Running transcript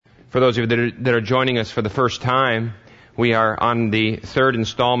For those of you that are joining us for the first time, we are on the third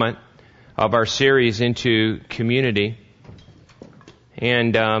installment of our series into community.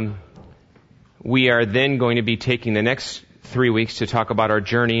 And we are then going to be taking the next 3 weeks to talk about our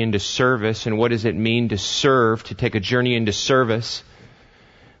journey into service and what does it mean to serve, to take a journey into service.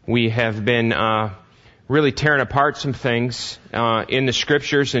 We have been really tearing apart some things in the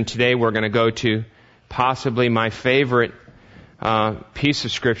Scriptures, and today we're going to go to possibly my favorite piece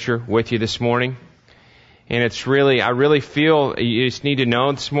of Scripture with you this morning. And it's really, I really feel, you just need to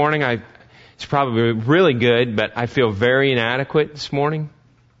know this morning, it's probably really good, but I feel very inadequate this morning.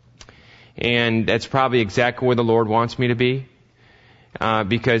 And that's probably exactly where the Lord wants me to be.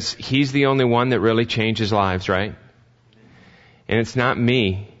 Because He's the only one that really changes lives, right? And it's not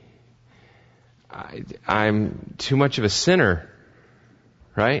me. I'm too much of a sinner,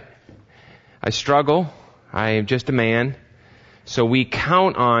 right? I struggle. I am just a man. So we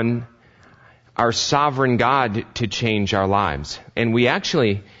count on our sovereign God to change our lives. And we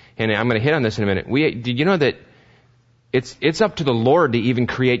actually, and I'm going to hit on this in a minute, did you know that it's up to the Lord to even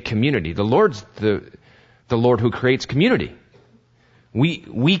create community? The Lord's the Lord who creates community.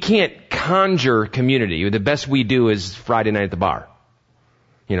 We can't conjure community. The best we do is Friday night at the bar.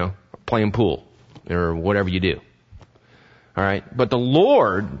 You know, playing pool or whatever you do. All right? But the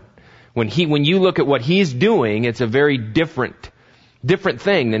Lord, when you look at what He's doing, it's a very different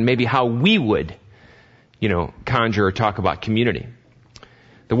thing than maybe how we would, conjure or talk about community.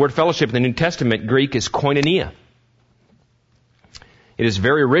 The word fellowship in the New Testament Greek is koinonia. It is a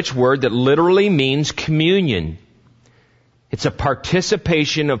very rich word that literally means communion. It's a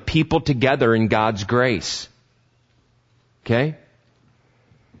participation of people together in God's grace. Okay?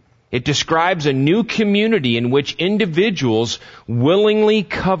 It describes a new community in which individuals willingly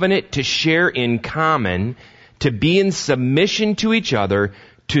covenant to share in common, to be in submission to each other,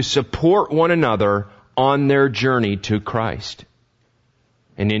 to support one another on their journey to Christ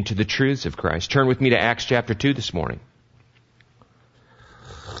and into the truths of Christ. Turn with me to Acts chapter 2 this morning.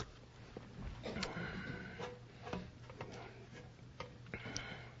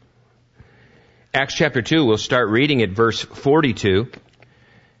 Acts chapter 2, we'll start reading at verse 42.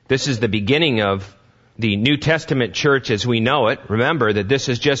 This is the beginning of the New Testament church as we know it. Remember that this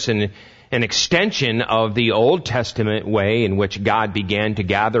is just an extension of the Old Testament way in which God began to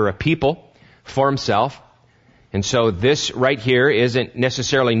gather a people for Himself. And so this right here isn't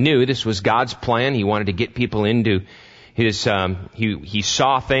necessarily new. This was God's plan. He wanted to get people into His, He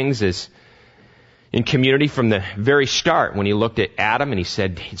saw things as in community from the very start when He looked at Adam and He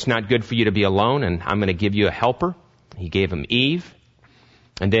said, it's not good for you to be alone and I'm going to give you a helper. He gave him Eve.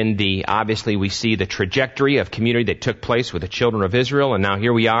 And then obviously we see the trajectory of community that took place with the children of Israel. And now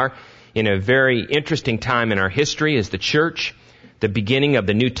here we are in a very interesting time in our history as the church, the beginning of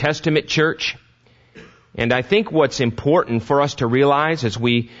the New Testament church. And I think what's important for us to realize as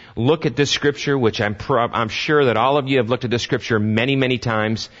we look at this scripture, which I'm sure that all of you have looked at this scripture many, many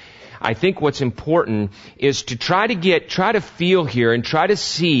times, I think what's important is to try to feel here and try to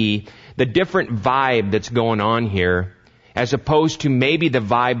see the different vibe that's going on here as opposed to maybe the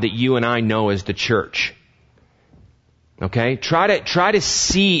vibe that you and I know as the church. Okay? Try to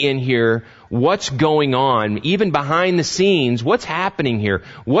see in here what's going on, even behind the scenes, what's happening here,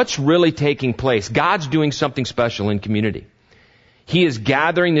 what's really taking place. God's doing something special in community. He is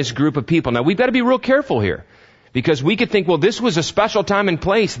gathering this group of people. Now we've got to be real careful here. Because we could think, well, this was a special time and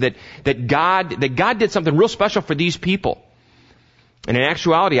place that God did something real special for these people. And in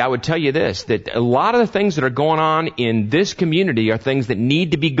actuality, I would tell you this, that a lot of the things that are going on in this community are things that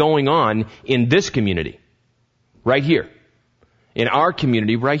need to be going on in this community. Right here. In our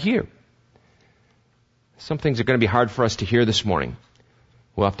community right here. Some things are going to be hard for us to hear this morning.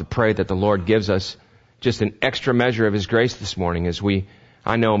 We'll have to pray that the Lord gives us just an extra measure of His grace this morning as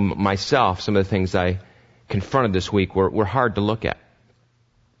I know myself, some of the things I confronted this week were hard to look at.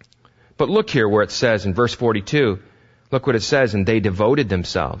 But look here where it says in verse 42, look what it says, and they devoted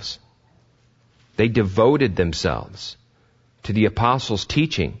themselves. They devoted themselves to the apostles'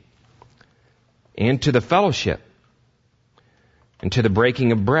 teaching and to the fellowship and to the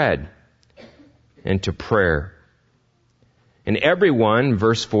breaking of bread and to prayer. And everyone,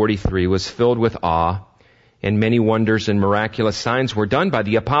 verse 43, was filled with awe, and many wonders and miraculous signs were done by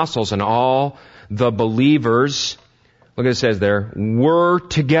the apostles, and all the believers, look what it says there, were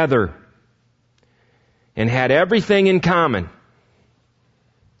together and had everything in common.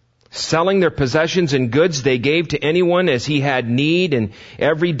 Selling their possessions and goods they gave to anyone as he had need, and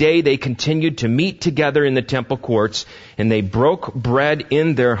every day they continued to meet together in the temple courts, and they broke bread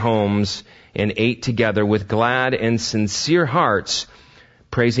in their homes and ate together with glad and sincere hearts,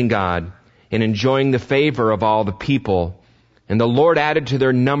 praising God and enjoying the favor of all the people. And the Lord added to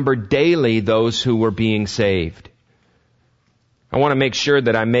their number daily those who were being saved. I want to make sure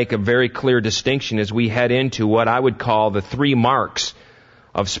that I make a very clear distinction as we head into what I would call the 3 marks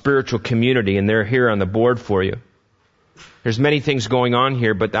of spiritual community, and they're here on the board for you. There's many things going on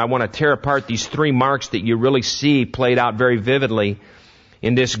here, but I want to tear apart these 3 marks that you really see played out very vividly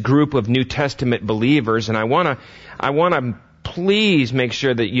in this group of New Testament believers. And I want to please make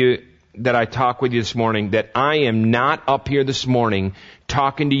sure that I talk with you this morning, that I am not up here this morning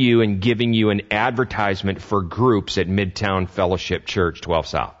talking to you and giving you an advertisement for groups at Midtown Fellowship Church 12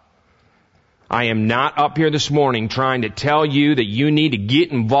 South. I am not up here this morning trying to tell you that you need to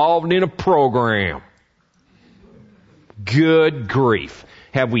get involved in a program. Good grief.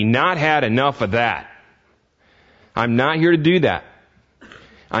 Have we not had enough of that? I'm not here to do that.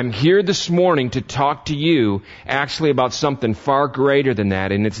 I'm here this morning to talk to you actually about something far greater than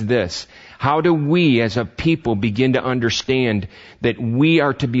that, and it's this. How do we as a people begin to understand that we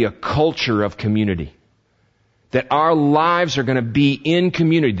are to be a culture of community? That our lives are going to be in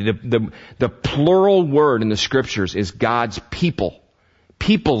community. The plural word in the scriptures is God's people.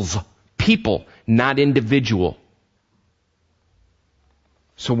 People's people, not individual.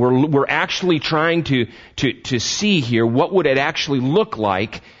 So we're actually trying to see here what would it actually look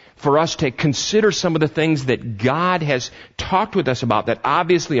like for us to consider some of the things that God has talked with us about that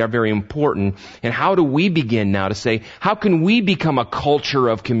obviously are very important. And how do we begin now to say, how can we become a culture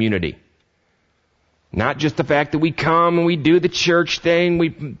of community? Not just the fact that we come and we do the church thing,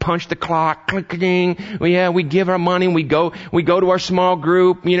 we punch the clock, clicking, we give our money, we go to our small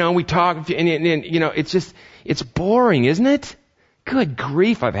group, we talk, and it's boring, isn't it? Good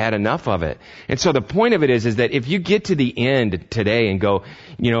grief, I've had enough of it. And so the point of it is that if you get to the end today and go,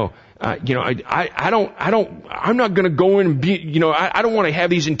 I'm not going to go in and be, I don't want to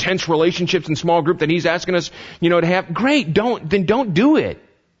have these intense relationships in small group that he's asking us, to have. Great, don't do it.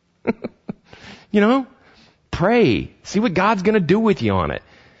 Pray. See what God's going to do with you on it.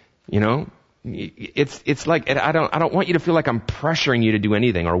 It's like, I don't want you to feel like I'm pressuring you to do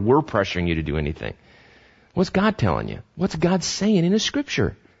anything or we're pressuring you to do anything. What's God telling you? What's God saying in His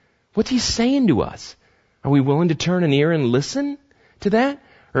Scripture? What's He saying to us? Are we willing to turn an ear and listen to that?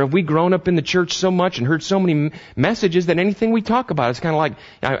 Or have we grown up in the church so much and heard so many messages that anything we talk about, it's kind of like,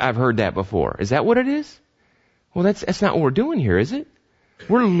 I've heard that before. Is that what it is? Well, that's not what we're doing here, is it?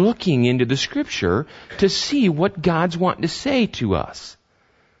 We're looking into the Scripture to see what God's wanting to say to us.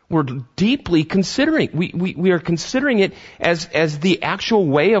 We're deeply considering. We are considering it as the actual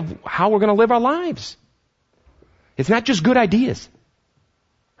way of how we're going to live our lives. It's not just good ideas,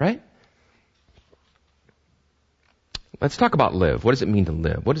 right? Let's talk about live. What does it mean to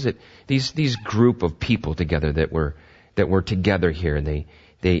live? What is it? These group of people together that were together here, and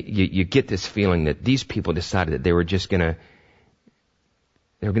you get this feeling that these people decided that they were going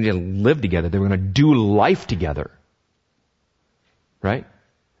to live together. They were going to do life together, right?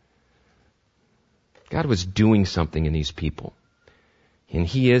 God was doing something in these people. And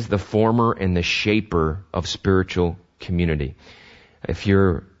He is the former and the shaper of spiritual community. If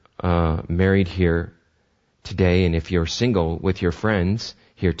you're married here today, and if you're single with your friends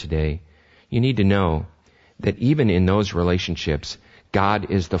here today, you need to know that even in those relationships,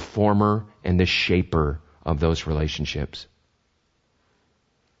 God is the former and the shaper of those relationships.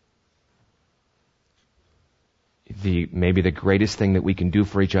 Maybe the greatest thing that we can do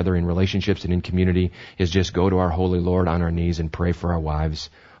for each other in relationships and in community is just go to our holy Lord on our knees and pray for our wives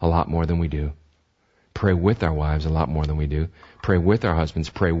a lot more than we do. Pray with our wives a lot more than we do. Pray with our husbands.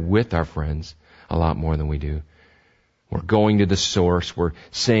 Pray with our friends a lot more than we do. We're going to the source. We're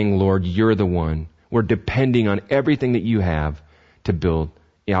saying, Lord, you're the one. We're depending on everything that you have to build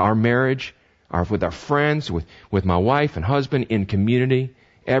our marriage, with our friends, with my wife and husband, in community,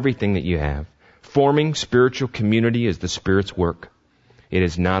 everything that you have. Forming spiritual community is the Spirit's work. It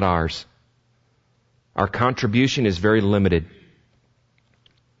is not ours. Our contribution is very limited.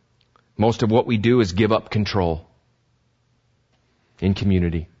 Most of what we do is give up control in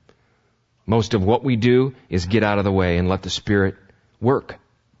community. Most of what we do is get out of the way and let the Spirit work.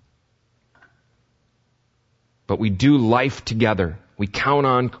 But we do life together. We count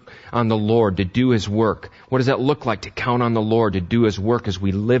on the Lord to do His work. What does that look like, to count on the Lord to do His work as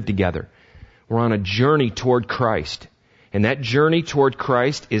we live together? We're on a journey toward Christ. And that journey toward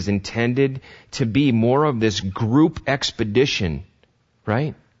Christ is intended to be more of this group expedition,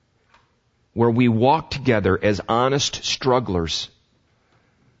 right? Where we walk together as honest strugglers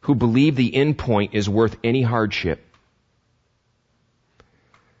who believe the end point is worth any hardship.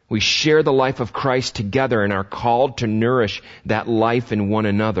 We share the life of Christ together and are called to nourish that life in one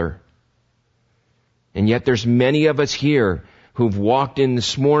another. And yet there's many of us here who've walked in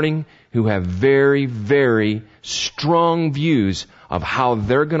this morning who have very, very strong views of how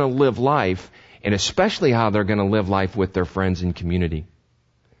they're going to live life, and especially how they're going to live life with their friends and community.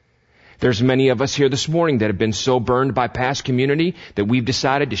 There's many of us here this morning that have been so burned by past community that we've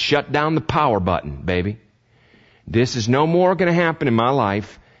decided to shut down the power button, baby. This is no more going to happen in my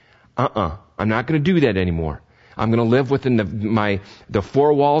life. I'm not going to do that anymore. I'm going to live within the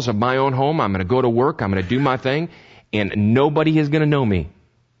four walls of my own home. I'm going to go to work. I'm going to do my thing. And nobody is going to know me.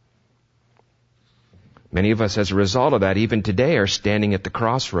 Many of us, as a result of that, even today, are standing at the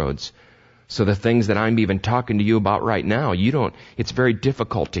crossroads. So the things that I'm even talking to you about right now, it's very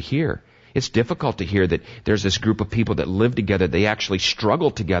difficult to hear. It's difficult to hear that there's this group of people that live together, they actually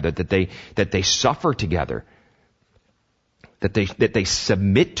struggle together, that they suffer together, that they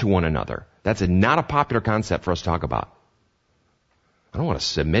submit to one another. That's not a popular concept for us to talk about. I don't want to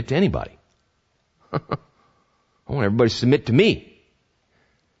submit to anybody. I want everybody to submit to me.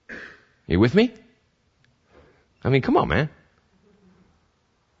 You with me? I mean, come on, man.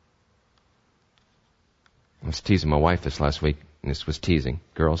 I was teasing my wife this last week, and this was teasing.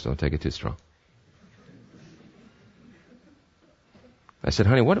 Girls, don't take it too strong. I said,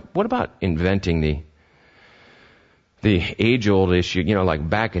 honey, what about inventing the age-old issue, like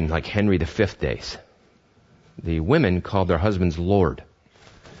back in like Henry V days? The women called their husbands Lord.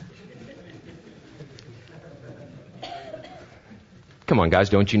 Come on, guys,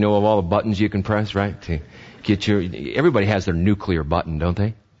 don't you know of all the buttons you can press, right? Everybody has their nuclear button, don't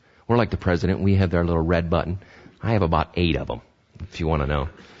they? We're like the president. We have their little red button. I have about 8 of them, if you want to know.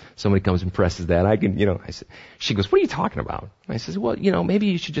 Somebody comes and presses that. She goes, what are you talking about? I says, well, maybe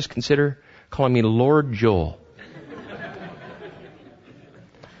you should just consider calling me Lord Joel.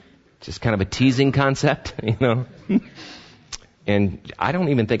 Just kind of a teasing concept, And I don't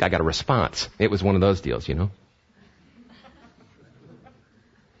even think I got a response. It was one of those deals,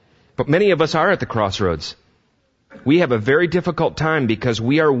 But many of us are at the crossroads. We have a very difficult time because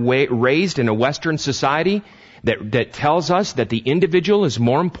we are raised in a Western society that tells us that the individual is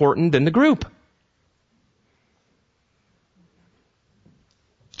more important than the group.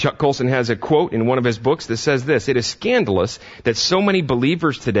 Chuck Colson has a quote in one of his books that says this: "It is scandalous that so many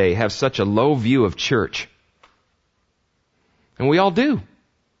believers today have such a low view of church." And we all do.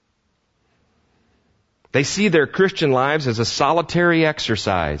 They see their Christian lives as a solitary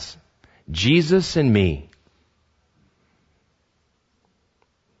exercise. Jesus and me.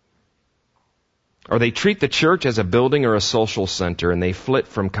 Or they treat the church as a building or a social center, and they flit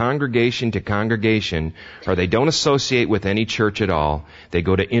from congregation to congregation, or they don't associate with any church at all. They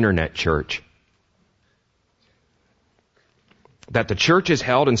go to internet church. That the church is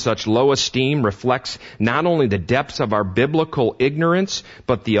held in such low esteem reflects not only the depths of our biblical ignorance,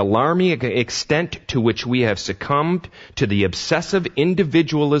 but the alarming extent to which we have succumbed to the obsessive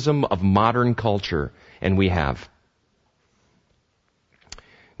individualism of modern culture. And we have.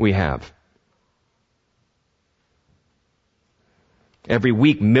 We have. Every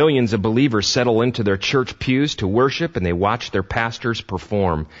week, millions of believers settle into their church pews to worship, and they watch their pastors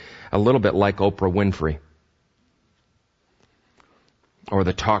perform. A little bit like Oprah Winfrey. Or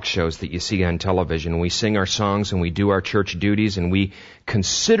the talk shows that you see on television. We sing our songs and we do our church duties and we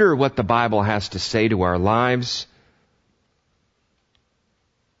consider what the Bible has to say to our lives.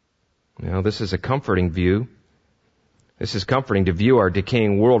 This is a comforting view. This is comforting to view our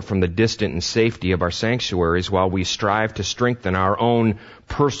decaying world from the distant and safety of our sanctuaries while we strive to strengthen our own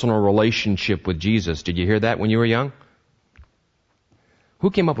personal relationship with Jesus. Did you hear that when you were young?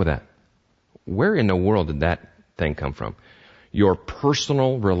 Who came up with that? Where in the world did that thing come from? Your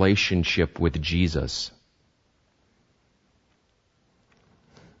personal relationship with Jesus.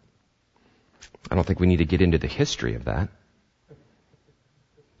 I don't think we need to get into the history of that.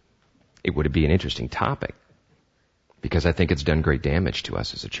 It would be an interesting topic because I think it's done great damage to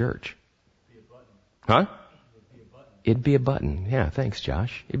us as a church. Huh? It'd be a button. Yeah, thanks,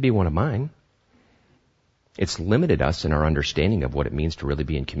 Josh. It'd be one of mine. It's limited us in our understanding of what it means to really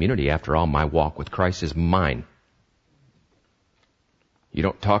be in community. After all, my walk with Christ is mine. You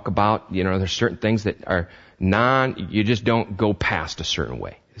don't talk about, there's certain things that are you just don't go past a certain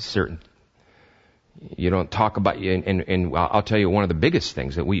way. You don't talk about, and I'll tell you one of the biggest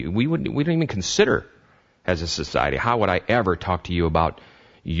things that we don't even consider as a society. How would I ever talk to you about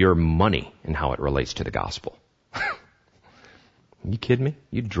your money and how it relates to the gospel? You kidding me?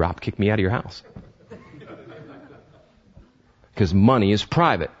 You'd drop kick me out of your house. Because money is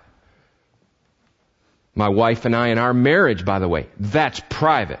private. My wife and I in our marriage, by the way, that's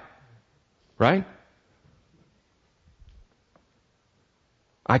private. Right?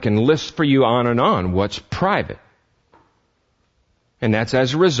 I can list for you on and on what's private. And that's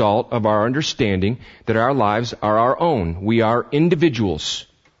as a result of our understanding that our lives are our own. We are individuals.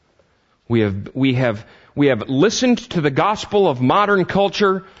 We have listened to the gospel of modern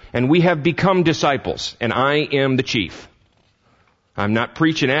culture, and we have become disciples. And I am the chief. I'm not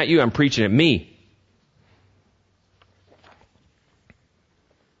preaching at you, I'm preaching at me.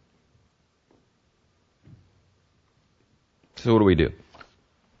 So what do?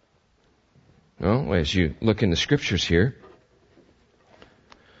 Well, as you look in the scriptures here,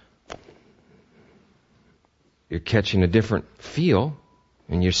 you're catching a different feel,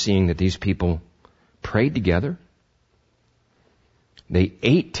 and you're seeing that these people prayed together. They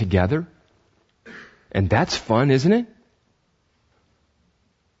ate together. And that's fun, isn't it?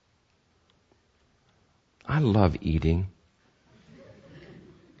 I love eating.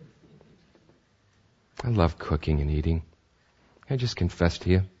 I love cooking and eating. I just confess to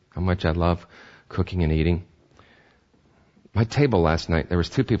you how much I love cooking and eating. My table last night, there was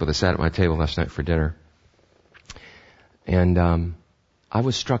 2 people that sat at my table last night for dinner. And I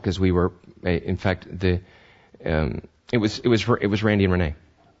was struck as we were, in fact, it was Randy and Renee.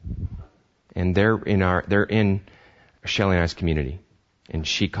 And they're in Shelley and I's community. And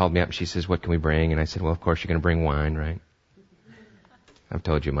she called me up and she says, what can we bring? And I said, well, of course you're going to bring wine, right? I've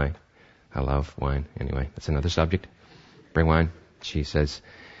told you I love wine. Anyway, that's another subject. Bring wine. She said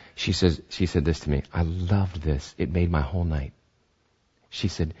this to me. I loved this. It made my whole night. She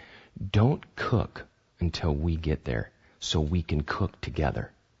said, don't cook until we get there so we can cook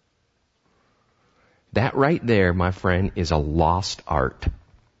together. That right there, my friend, is a lost art.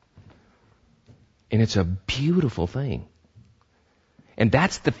 And it's a beautiful thing. And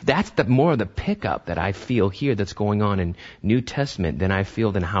that's the more of the pickup that I feel here that's going on in New Testament than I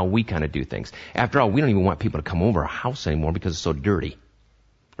feel than how we kind of do things. After all, we don't even want people to come over our house anymore because it's so dirty.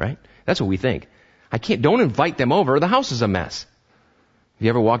 Right? That's what we think. Don't invite them over. The house is a mess. Have you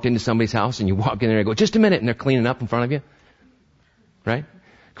ever walked into somebody's house and you walk in there and go, just a minute, and they're cleaning up in front of you? Right?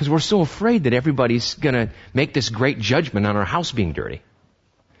 Because we're so afraid that everybody's going to make this great judgment on our house being dirty.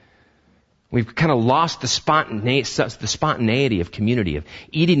 We've kind of lost the spontaneity of community, of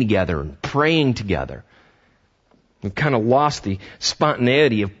eating together and praying together. We've kind of lost the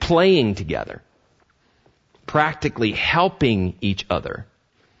spontaneity of playing together, practically helping each other.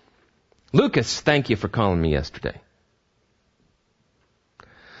 Lucas, thank you for calling me yesterday.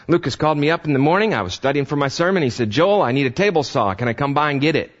 Lucas called me up in the morning. I was studying for my sermon. He said, Joel, I need a table saw. Can I come by and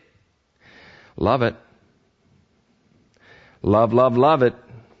get it? Love it. Love, love, love it.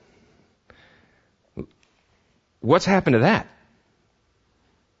 What's happened to that?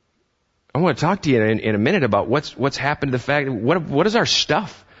 I want to talk to you in a minute about what's happened to the fact, what is our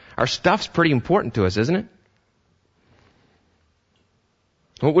stuff? Our stuff's pretty important to us, isn't it?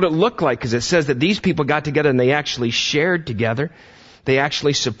 What would it look like? Because it says that these people got together and they actually shared together. They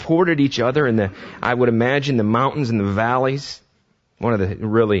actually supported each other in I would imagine, the mountains and the valleys. One of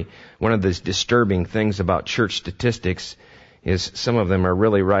the disturbing things about church statistics is some of them are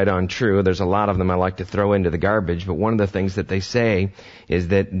really right on true. There's a lot of them I like to throw into the garbage, but one of the things that they say is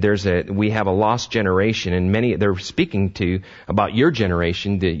that we have a lost generation, and they're speaking to about your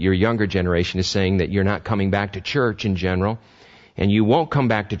generation, your younger generation is saying that you're not coming back to church in general, and you won't come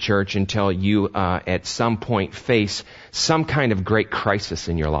back to church until you at some point face some kind of great crisis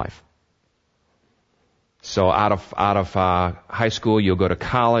in your life. So out of high school, you'll go to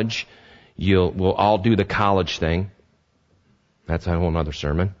college. We'll all do the college thing. That's a whole other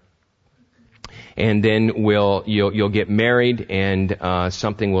sermon. And then you'll get married, and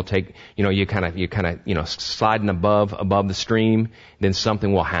something will take, you kind of sliding above the stream. Then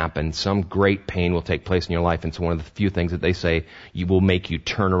something will happen. Some great pain will take place in your life. And it's one of the few things that they say will make you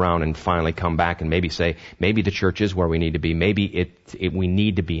turn around and finally come back and maybe say, maybe the church is where we need to be. Maybe we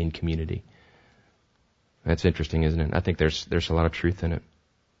need to be in community. That's interesting, isn't it? I think there's a lot of truth in it.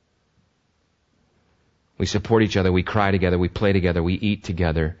 We support each other, we cry together, we play together, we eat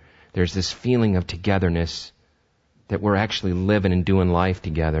together. There's this feeling of togetherness that we're actually living and doing life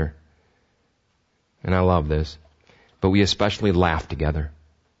together. And I love this. But we especially laugh together.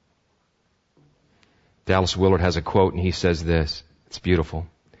 Dallas Willard has a quote, and he says this. It's beautiful.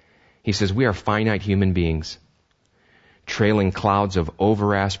 He says, we are finite human beings, trailing clouds of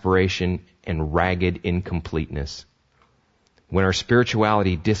over-aspiration and ragged incompleteness. When our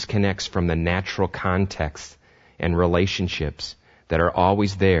spirituality disconnects from the natural context and relationships that are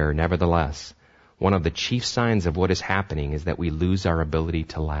always there, nevertheless, one of the chief signs of what is happening is that we lose our ability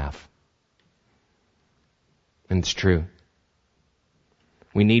to laugh. And it's true.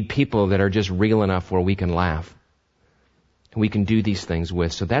 We need people that are just real enough where we can laugh. We can do these things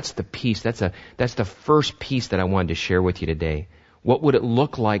with. So that's the piece. That's the first piece that I wanted to share with you today. What would it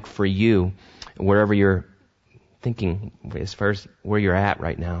look like for you, wherever you're thinking, as far as where you're at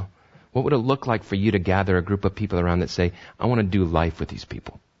right now? What would it look like for you to gather a group of people around that say, I want to do life with these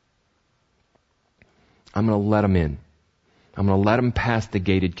people. I'm going to let them in. I'm going to let them pass the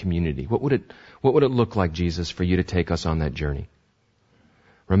gated community. What would it look like, Jesus, for you to take us on that journey?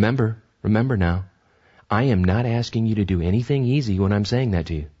 Remember now, I am not asking you to do anything easy when I'm saying that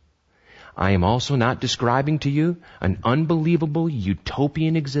to you. I am also not describing to you an unbelievable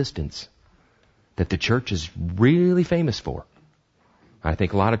utopian existence that the church is really famous for. I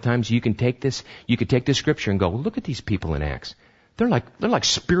think a lot of times you could take this scripture and go, look at these people in Acts. They're like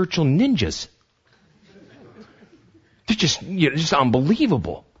spiritual ninjas. They're just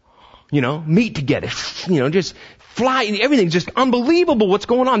unbelievable. Meet together, just fly. Everything's just unbelievable what's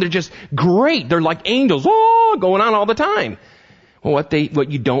going on. They're just great. They're like angels, going on all the time. Well,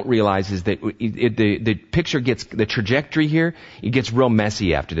 what you don't realize is that the picture gets, the trajectory here, it gets real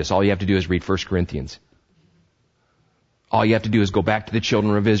messy after this. All you have to do is read 1 Corinthians. All you have to do is go back to the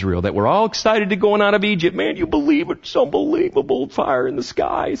children of Israel that were all excited to going out of Egypt. Man, you believe it? It's unbelievable. Fire in the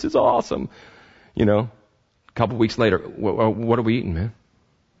sky. This is awesome. A couple weeks later, what are we eating, man?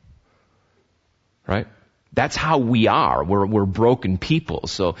 Right? That's how we are. We're broken people.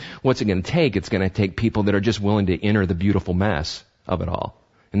 So what's it going to take? It's going to take people that are just willing to enter the beautiful mess of it all.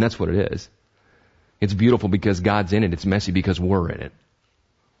 And that's what it is. It's beautiful because God's in it. It's messy because we're in it.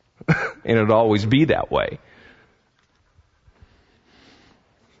 And it'll always be that way.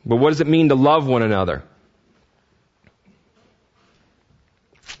 But what does it mean to love one another?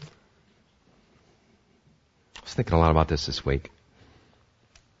 I was thinking a lot about this week.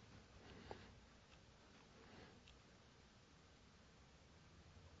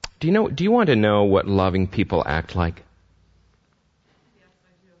 Do you want to know what loving people act like? Yes, I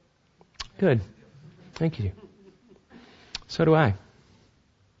do. Good. Thank you. So do I.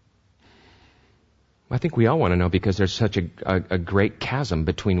 I think we all want to know because there's such a great chasm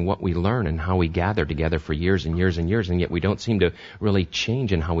between what we learn and how we gather together for years and years and years, and yet we don't seem to really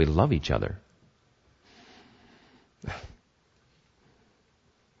change in how we love each other.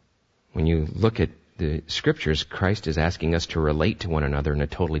 When you look at the scriptures, Christ is asking us to relate to one another in a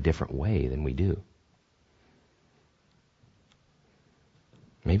totally different way than we do.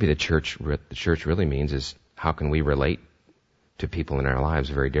 Maybe the church really means is how can we relate to people in our lives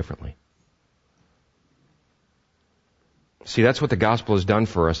very differently. See, that's what the gospel has done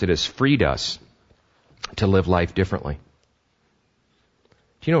for us. It has freed us to live life differently.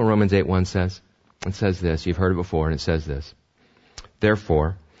 Do you know what Romans 8:1 says? It says this. You've heard it before, and it says this.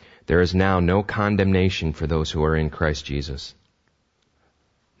 Therefore, there is now no condemnation for those who are in Christ Jesus.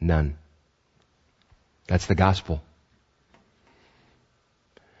 None. That's the gospel.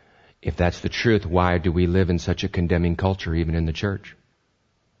 If that's the truth, why do we live in such a condemning culture, even in the church?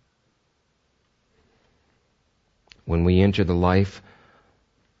 When we enter the life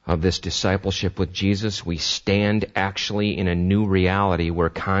of this discipleship with Jesus, we stand actually in a new reality where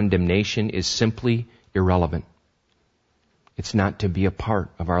condemnation is simply irrelevant. It's not to be a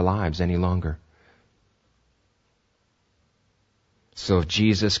part of our lives any longer. So if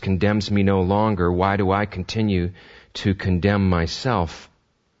Jesus condemns me no longer, why do I continue to condemn myself?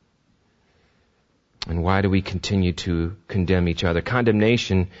 And why do we continue to condemn each other?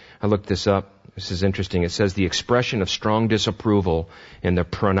 Condemnation, I looked this up. This is interesting. It says the expression of strong disapproval and the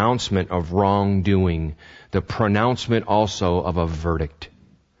pronouncement of wrongdoing. The pronouncement also of a verdict.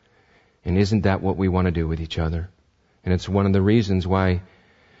 And isn't that what we want to do with each other? And it's one of the reasons why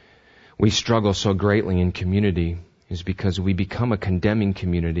we struggle so greatly in community is because we become a condemning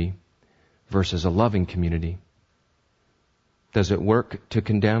community versus a loving community. Does it work to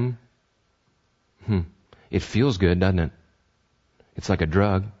condemn? It feels good, doesn't it? It's like a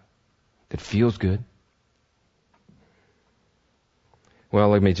drug that feels good. Well,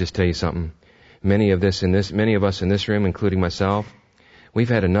 let me just tell you something. Many of us in this room, including myself, we've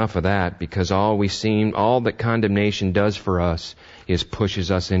had enough of that because all that condemnation does for us is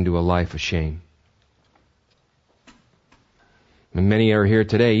pushes us into a life of shame. And many are here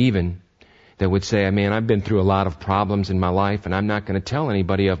today even that would say, man, I've been through a lot of problems in my life and I'm not going to tell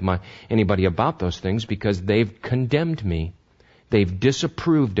anybody about those things because they've condemned me. They've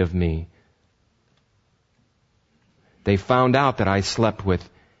disapproved of me. They found out that I slept with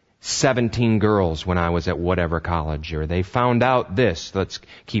 17 girls when I was at whatever college, or they found out this. Let's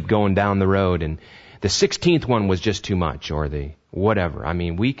keep going down the road. And the 16th one was just too much, or the whatever. I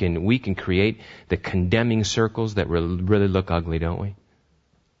mean, we can create the condemning circles that really look ugly, don't we?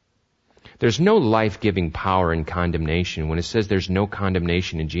 There's no life-giving power in condemnation. When it says there's no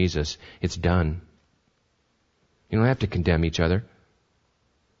condemnation in Jesus, it's done. You don't have to condemn each other.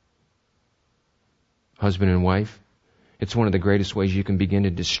 Husband and wife, it's one of the greatest ways you can begin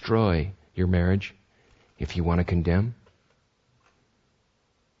to destroy your marriage if you want to condemn.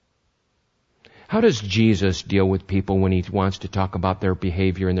 How does Jesus deal with people when he wants to talk about their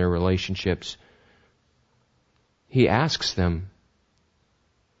behavior and their relationships? He asks them.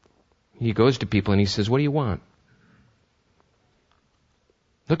 He goes to people and he says, what do you want?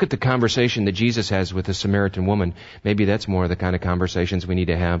 Look at the conversation that Jesus has with the Samaritan woman. Maybe that's more of the kind of conversations we need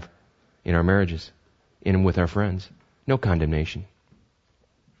to have in our marriages and with our friends. No condemnation.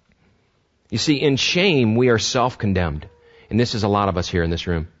 You see, in shame, we are self-condemned. And this is a lot of us here in this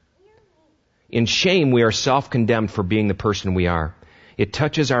room. In shame, we are self-condemned for being the person we are. It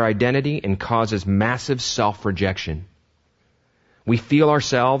touches our identity and causes massive self-rejection. We feel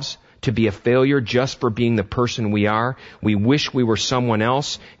ourselves to be a failure just for being the person we are. We wish we were someone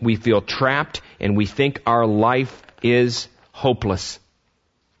else. We feel trapped and we think our life is hopeless.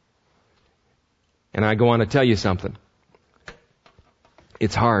 And I go on to tell you something.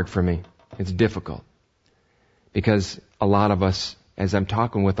 It's hard for me. It's difficult. Because a lot of us, as I'm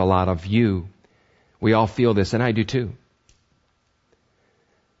talking with a lot of you, we all feel this, and I do too.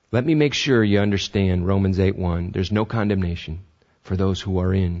 Let me make sure you understand Romans 8:1. There's no condemnation for those who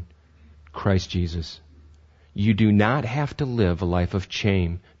are in Christ Jesus. You do not have to live a life of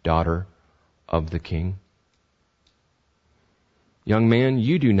shame, daughter of the King. Young man,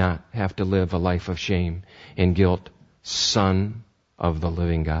 you do not have to live a life of shame and guilt, son of the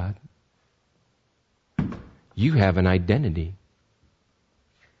living God. You have an identity.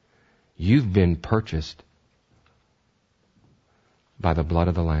 You've been purchased by the blood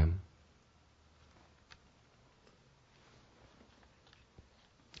of the Lamb.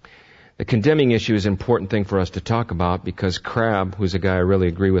 The condemning issue is an important thing for us to talk about because Crabb, who's a guy I really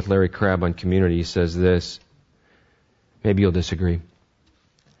agree with, Larry Crabb on Community, says this. Maybe you'll disagree.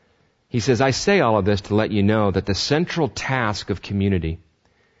 He says, I say all of this to let you know that the central task of community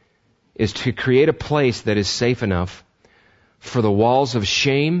is to create a place that is safe enough for the walls of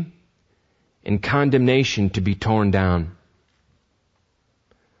shame and condemnation to be torn down.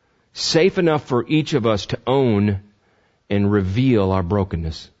 Safe enough for each of us to own and reveal our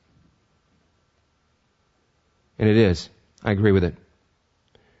brokenness. And it is. I agree with it.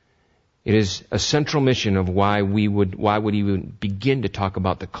 It is a central mission of why would even begin to talk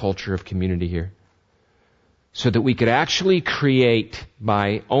about the culture of community here. So that we could actually create,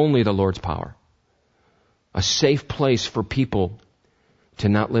 by only the Lord's power, a safe place for people to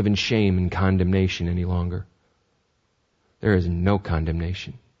not live in shame and condemnation any longer. There is no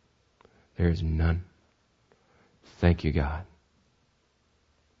condemnation. There is none. Thank you, God.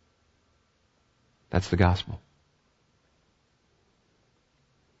 That's the gospel.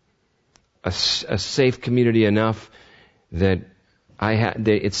 A safe community enough that that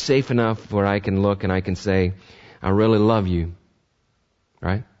it's safe enough where I can look and I can say, I really love you.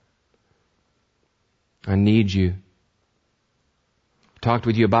 Right? I need you. Talked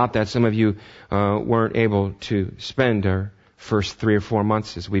with you about that. Some of you weren't able to spend our first 3 or 4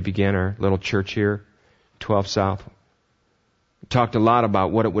 months as we began our little church here, 12 South. We talked a lot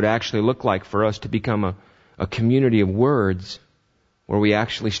about what it would actually look like for us to become a community of words where we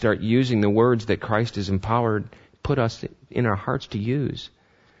actually start using the words that Christ has empowered, put us in our hearts to use.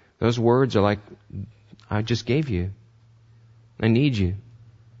 Those words are like, I just gave you. I need you.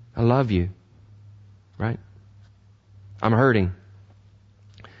 I love you. Right? I'm hurting.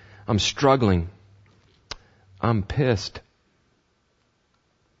 I'm struggling. I'm pissed.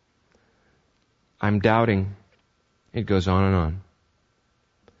 I'm doubting. It goes on and on.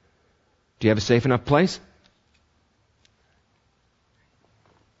 Do you have a safe enough place?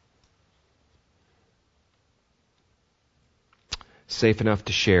 Safe enough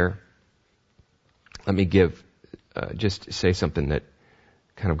to share. Let me just say something that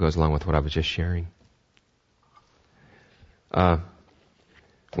kind of goes along with what I was just sharing.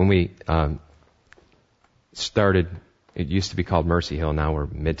 When we started, it used to be called Mercy Hill, now we're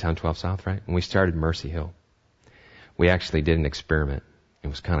Midtown 12 South, right? When we started Mercy Hill, we actually did an experiment. It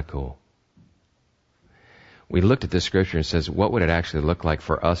was kind of cool. We looked at this scripture and says, what would it actually look like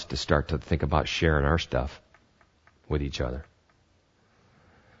for us to start to think about sharing our stuff with each other?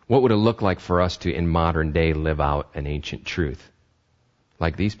 What would it look like for us to, in modern day, live out an ancient truth?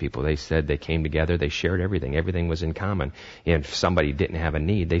 Like these people, they said they came together, they shared everything. Everything was in common. And if somebody didn't have a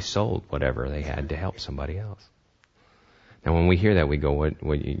need, they sold whatever they had to help somebody else. Now when we hear that, we go, what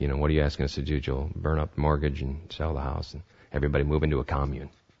are you asking us to do, Joel? Burn up the mortgage and sell the house and everybody move into a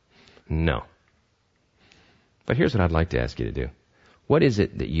commune? No. But here's what I'd like to ask you to do. What is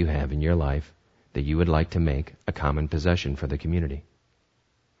it that you have in your life that you would like to make a common possession for the community?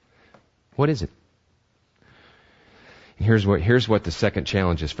 What is it? And here's what the second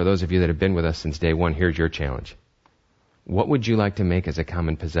challenge is. For those of you that have been with us since day one, here's your challenge. What would you like to make as a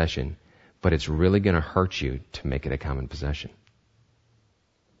common possession, but it's really going to hurt you to make it a common possession?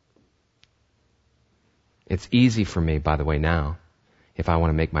 It's easy for me, by the way, now, if I want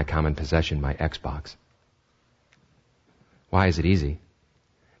to make my common possession my Xbox. Why is it easy?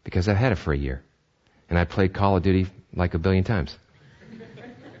 Because I've had it for a year. And I played Call of Duty like 1 billion times.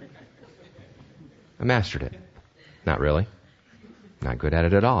 I mastered it. Not really. Not good at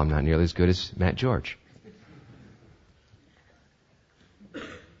it at all. I'm not nearly as good as Matt George.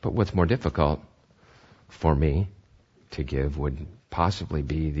 But what's more difficult for me to give would possibly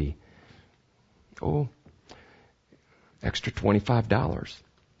be the, extra $25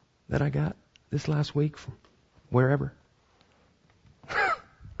 that I got this last week from wherever.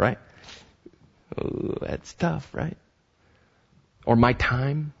 Right? Oh, that's tough, right? Or my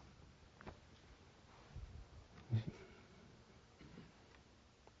time.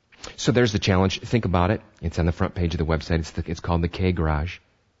 So there's the challenge. Think about it. It's on the front page of the website. It's called the K Garage,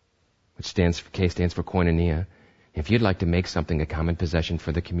 which K stands for Koinonia. If you'd like to make something a common possession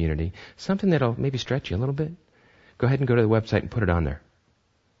for the community, something that'll maybe stretch you a little bit, go ahead and go to the website and put it on there.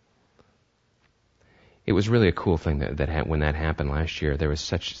 It was really a cool thing that when that happened last year. There was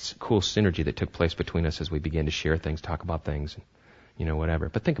such cool synergy that took place between us as we began to share things, talk about things, whatever.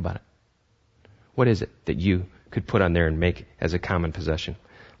 But think about it. What is it that you could put on there and make as a common possession?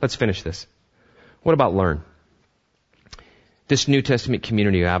 Let's finish this. What about learn? This New Testament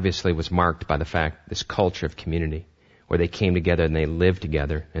community obviously was marked by the fact, this culture of community, where they came together and they lived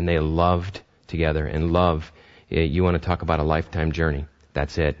together and they loved together. And love, you want to talk about a lifetime journey.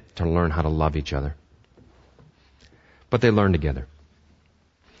 That's it, to learn how to love each other. But they learned together.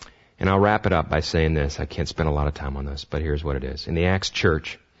 And I'll wrap it up by saying this. I can't spend a lot of time on this, but here's what it is. In the Acts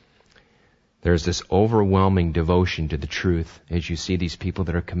church, there's this overwhelming devotion to the truth as you see these people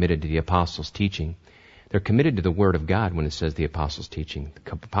that are committed to the apostles' teaching. They're committed to the Word of God when it says the apostles' teaching.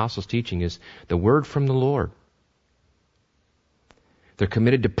 The apostles' teaching is the Word from the Lord. They're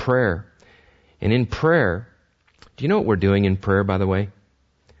committed to prayer. And in prayer, do you know what we're doing in prayer, by the way?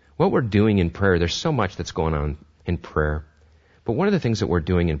 What we're doing in prayer, there's so much that's going on in prayer. But one of the things that we're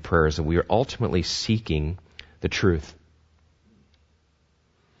doing in prayer is that we are ultimately seeking the truth.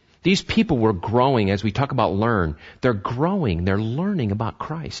 These people were growing, as we talk about learn. They're growing. They're learning about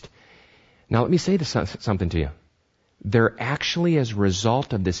Christ. Now let me say something to you. They're actually, as a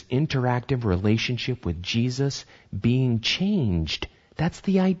result of this interactive relationship with Jesus, being changed. That's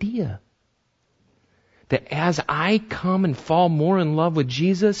the idea. That as I come and fall more in love with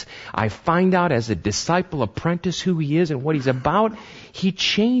Jesus, I find out as a disciple apprentice who He is and what He's about.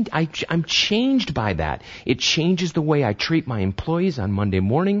 I'm changed by that. It changes the way I treat my employees on Monday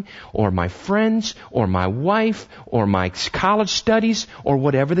morning, or my friends, or my wife, or my college studies, or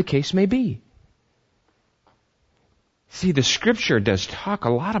whatever the case may be. See, the Scripture does talk a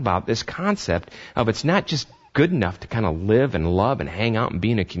lot about this concept of it's not just good enough to kind of live and love and hang out and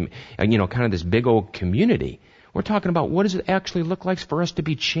be in kind of this big old community. We're talking about what does it actually look like for us to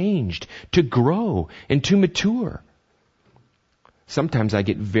be changed, to grow, and to mature. Sometimes I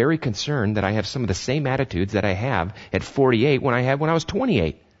get very concerned that I have some of the same attitudes that I have at 48 when I had when I was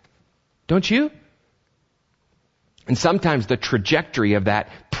 28. Don't you? And sometimes the trajectory of that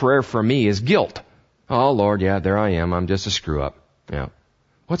prayer for me is guilt. Oh, Lord, yeah, there I am. I'm just a screw up. Yeah.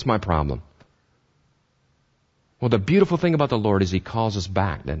 What's my problem? Well, the beautiful thing about the Lord is He calls us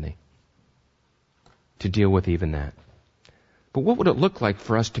back, doesn't He? To deal with even that. But what would it look like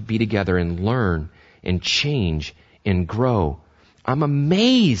for us to be together and learn and change and grow? I'm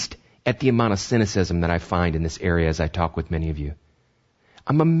amazed at the amount of cynicism that I find in this area as I talk with many of you.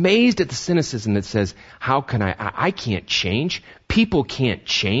 I'm amazed at the cynicism that says, how can I can't change. People can't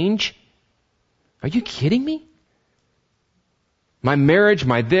change. Are you kidding me? My marriage,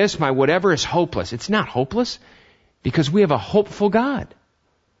 my this, my whatever is hopeless. It's not hopeless because we have a hopeful God.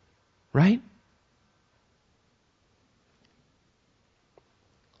 Right?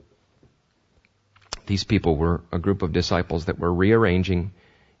 These people were a group of disciples that were rearranging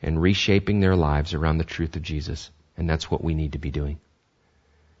and reshaping their lives around the truth of Jesus. And that's what we need to be doing.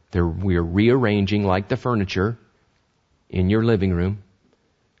 We're rearranging like the furniture in your living room.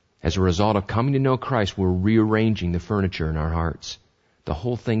 As a result of coming to know Christ, we're rearranging the furniture in our hearts. The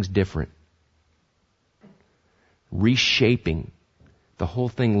whole thing's different. Reshaping. The whole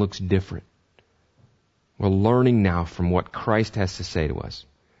thing looks different. We're learning now from what Christ has to say to us.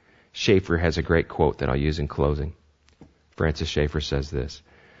 Schaeffer has a great quote that I'll use in closing. Francis Schaeffer says this: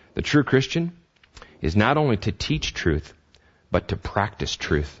 "The true Christian is not only to teach truth, but to practice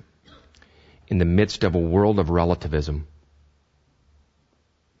truth in the midst of a world of relativism.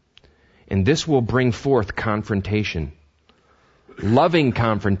 And this will bring forth confrontation. Loving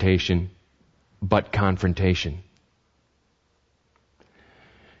confrontation, but confrontation."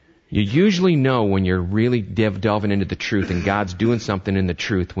 You usually know when you're really delving into the truth and God's doing something in the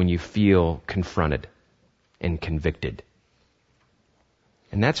truth when you feel confronted and convicted.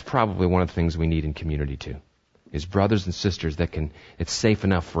 And that's probably one of the things we need in community too, is brothers and sisters it's safe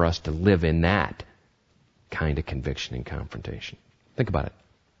enough for us to live in that kind of conviction and confrontation. Think about it.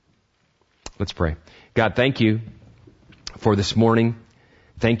 Let's pray. God, thank you for this morning.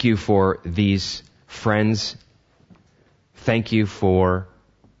 Thank you for these friends. Thank you for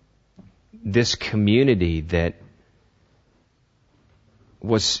this community that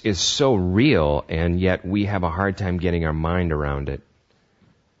is so real, and yet we have a hard time getting our mind around it.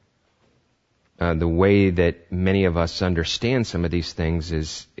 The way that many of us understand some of these things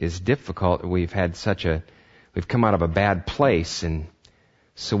is difficult. We've come out of a bad place, and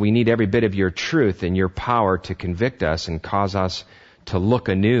so we need every bit of your truth and your power to convict us and cause us to look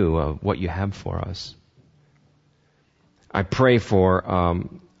anew of what you have for us. I pray for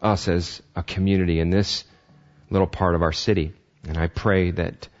us as a community in this little part of our city, and I pray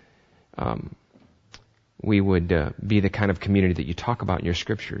that we would be the kind of community that you talk about in your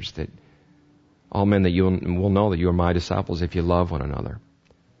scriptures, that all men that you will know that you are my disciples if you love one another.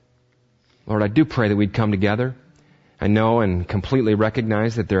 Lord, I do pray that we'd come together. I know and completely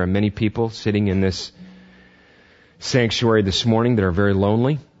recognize that there are many people sitting in this sanctuary this morning that are very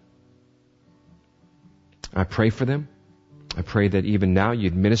lonely. I pray for them. I pray that even now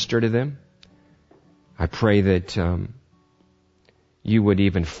you'd minister to them. I pray that you would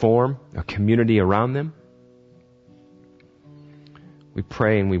even form a community around them. We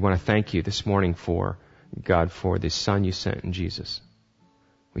pray and we want to thank you this morning for the Son you sent in Jesus.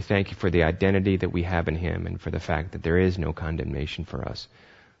 We thank you for the identity that we have in Him and for the fact that there is no condemnation for us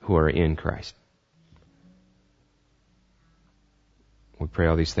who are in Christ. We pray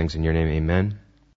all these things in your name. Amen.